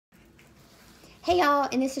Hey y'all,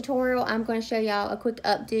 in this tutorial I'm going to show y'all a quick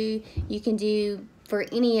updo you can do for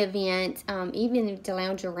any event, even to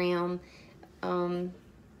lounge around.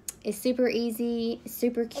 It's super easy,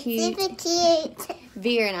 super cute. It's super cute.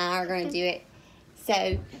 Vera and I are going to do it.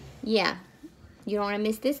 So yeah, you don't want to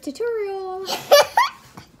miss this tutorial.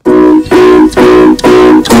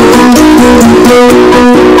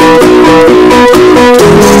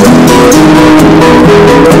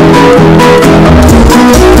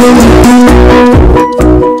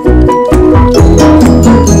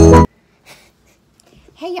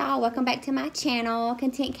 Hey y'all, welcome back to my channel,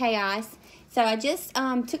 Content Chaos. So I just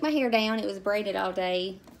took my hair down. It was braided all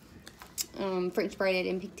day, French braided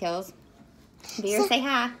in pigtails. Vera, say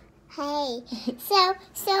hi. Hey, so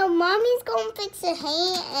mommy's gonna fix her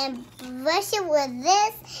hair and brush it with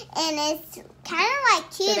this, and it's kind of like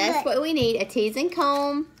cute. So that's what we need: a tease and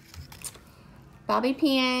comb, bobby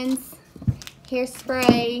pins,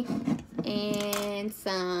 hairspray, and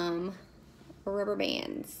some rubber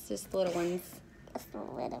bands, just little ones. Just the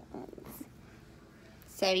little ones.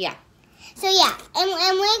 So yeah. So yeah, and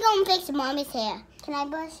we're gonna fix mommy's hair. Can I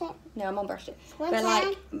brush it? No, I'm gonna brush it. One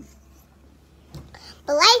time.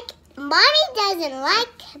 But mommy doesn't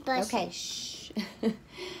like brushing. Okay, shh.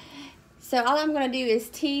 So all I'm gonna do is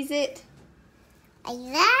tease it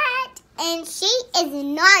like that, and she is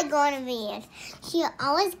not going to be it. She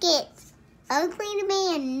always gets ugly to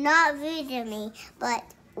me and not rude to me, but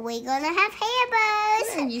we're gonna have hair bows.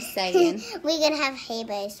 What are you saying? We're gonna have hair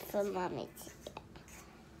bows for mommy.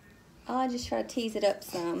 I'll just try to tease it up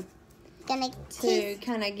some to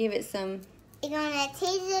kind of give it some You're gonna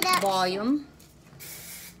tease it up. volume.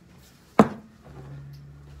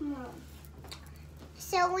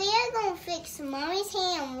 So we are gonna fix mommy's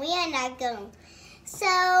hair, and we are not going.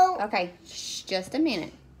 So Okay, shh, just a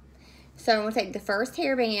minute. So I'm gonna take the first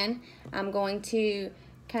hairband. I'm going to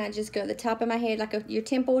kind of just go to the top of my head, like your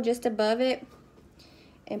temple, just above it,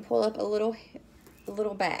 and pull up a little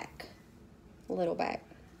back, pull a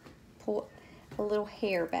little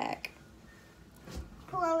hair back,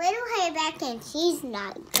 pull a little hair back, and she's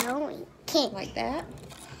not going. like that.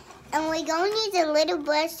 And we're going to use a little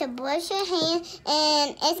brush to brush her hair,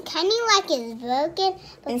 and it's kind of like it's broken.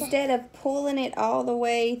 Instead of pulling it all the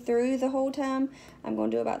way through the whole time, I'm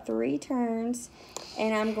going to do about 3 turns,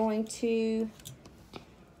 and I'm going to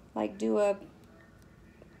like do a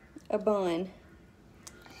bun.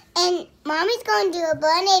 And mommy's going to do a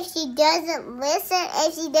bun if she doesn't listen.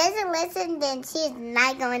 If she doesn't listen, then she's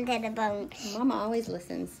not going to the bun. Mama always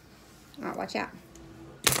listens. All right, watch out.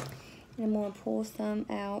 And I'm going to pull some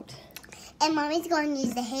out. And mommy's going to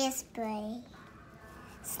use the hairspray.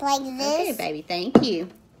 It's like this. Okay, baby, thank you.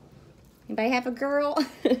 Anybody have a girl?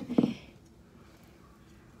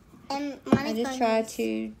 And mommy's I just try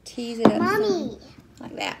to tease it up Mommy,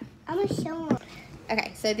 like that. I'm going to show her.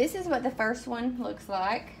 Okay, so this is what the first one looks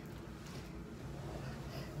like.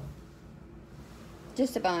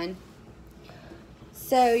 Just a bun.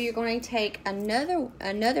 So you're going to take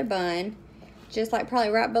another bun, just like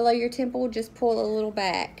probably right below your temple, just pull a little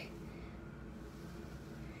back.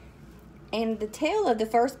 And the tail of the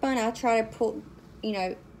first bun, I try to pull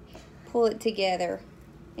it together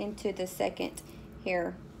into the second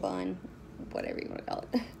hair bun, whatever you want to call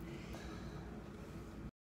it.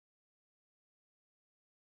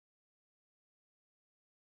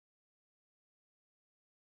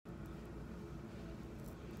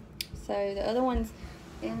 So the other one's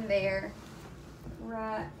in there,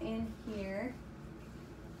 right in here.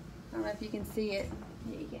 I don't know if you can see it.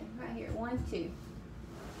 Yeah, you can. Right here, 1, 2.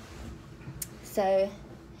 So,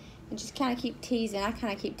 and just kind of keep teasing. I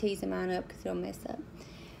kind of keep teasing mine up because it'll mess up.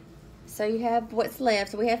 So you have what's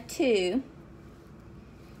left. So we have 2.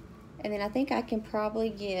 And then I think I can probably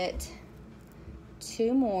get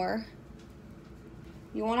 2 more.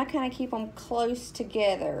 You want to kind of keep them close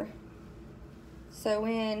together. So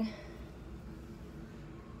when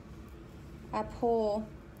I pull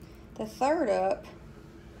the third up,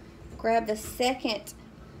 grab the second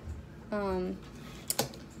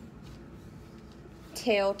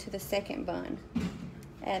tail to the second bun.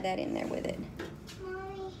 Add that in there with it.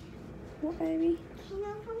 Mommy, What, baby? can you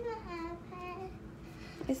open the iPad?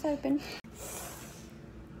 It's open.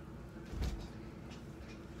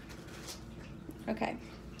 Okay.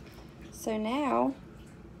 So now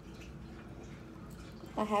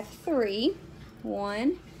I have 3.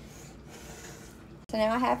 1. So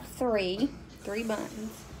now I have 3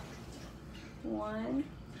 buns. 1,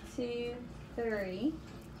 2, 3.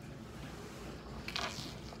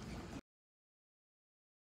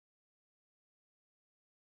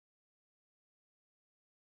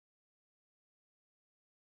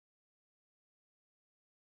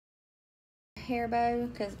 hair bow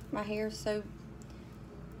because my hair is so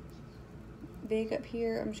big up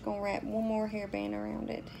here. I'm just gonna wrap one more hairband around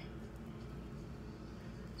it.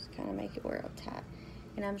 Just kind of make it wear up tight.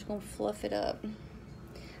 And I'm just gonna fluff it up.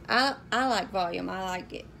 I like volume. I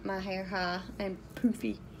like it, my hair high and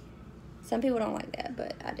poofy. Some people don't like that,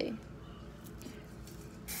 but I do.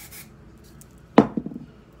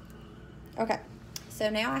 Okay, so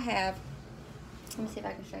now I have, let me see if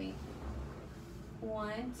I can show you.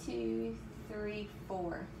 1, 2, 3,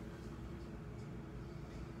 4.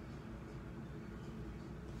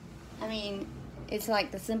 I mean, it's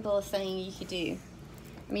like the simplest thing you could do.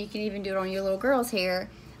 I mean, you can even do it on your little girl's hair,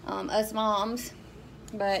 us moms.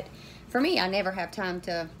 But for me, I never have time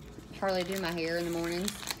to hardly do my hair in the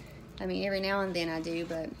mornings. I mean, every now and then I do,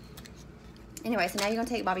 but anyway, so now you're gonna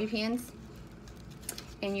take bobby pins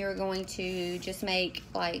and you're going to just make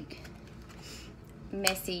like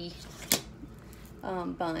messy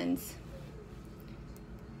buns.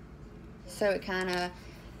 So it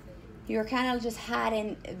you're kind of just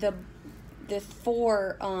hiding the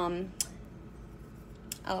 4, I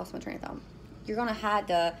lost my train of thought. You're gonna hide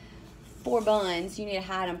the 4 buns. You need to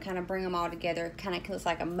hide them, kind of bring them all together, kind of looks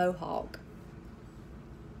like a mohawk.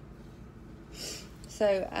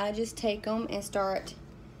 So I just take them and start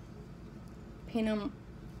pinning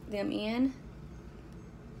them in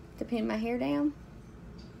to pin my hair down.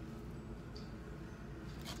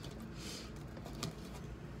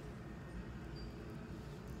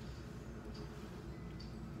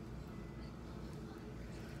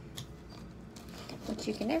 But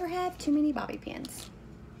you can never have too many bobby pins.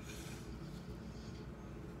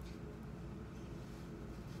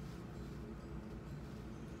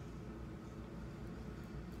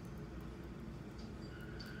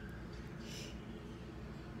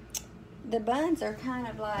 The buns are kind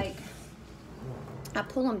of like, I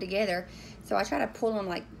pull them together. So I try to pull them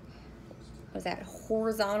like, was that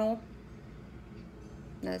horizontal?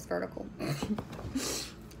 No, it's vertical.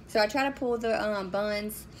 So I try to pull the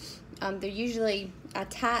buns. They're usually, I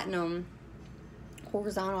tighten them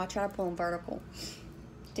horizontal. I try to pull them vertical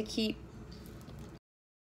to keep.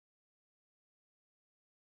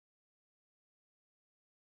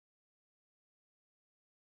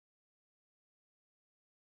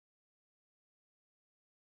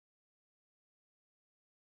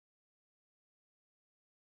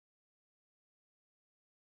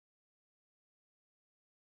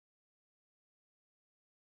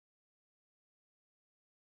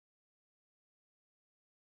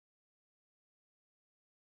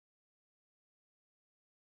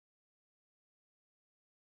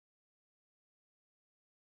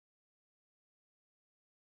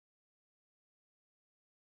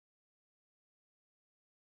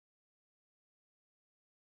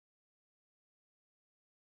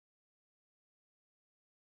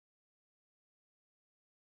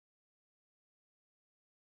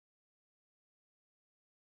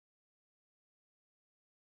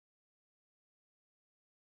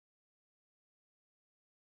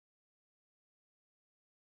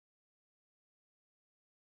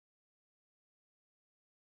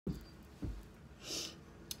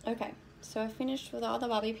 Okay, so I finished with all the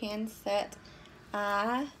bobby pins that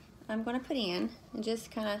I'm going to put in, and just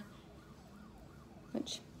kind of,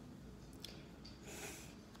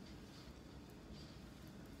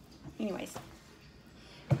 anyways,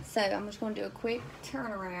 so I'm just going to do a quick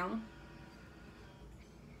turnaround.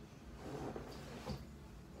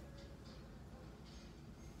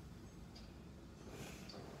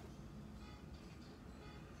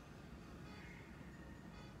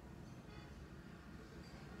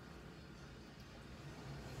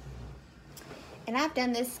 And I've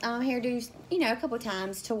done this hairdo, you know, a couple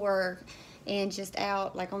times to work and just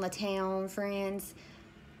out like on the town, friends.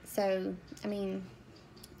 So, I mean,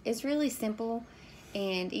 it's really simple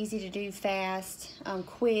and easy to do, fast,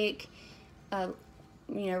 quick. You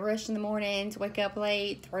know, rush in the mornings, wake up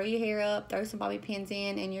late, throw your hair up, throw some bobby pins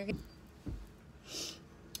in, and you're good.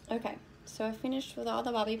 Okay, so I finished with all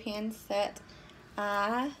the bobby pins that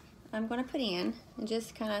I'm going to put in, and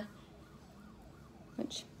just kind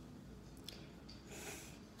of,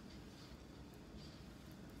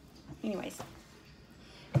 anyways,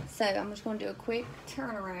 so I'm just going to do a quick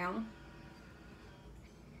turnaround.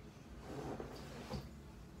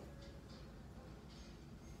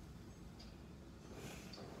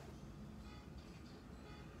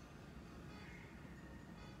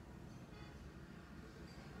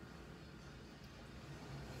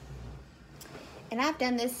 And I've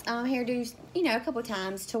done this hairdo, you know, a couple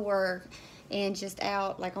times to work and just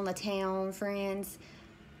out like on the town, friends.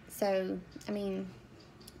 So, I mean,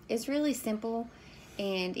 it's really simple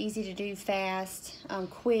and easy to do, fast,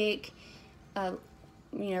 quick.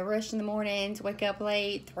 you know, rush in the mornings, wake up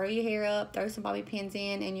late, throw your hair up, throw some bobby pins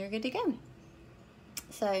in, and you're good to go.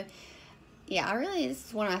 So, yeah, this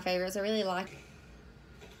is one of my favorites. I really like it.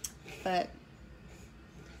 But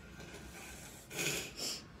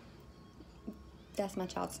that's my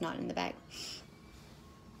child's snot in the back.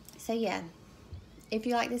 So, yeah. If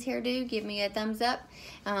you like this hairdo, give me a thumbs up.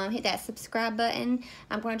 Hit that subscribe button.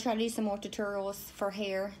 I'm going to try to do some more tutorials for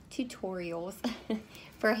hair.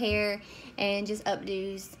 For hair and just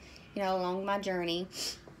updos, you know, along my journey.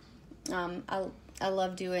 I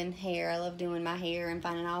love doing hair. I love doing my hair and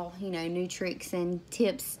finding all, you know, new tricks and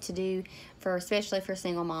tips to do for, especially for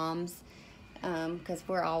single moms. Because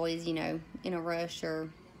we're always, you know, in a rush or,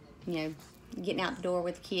 you know, getting out the door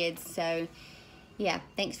with kids. So, yeah,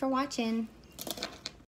 thanks for watching.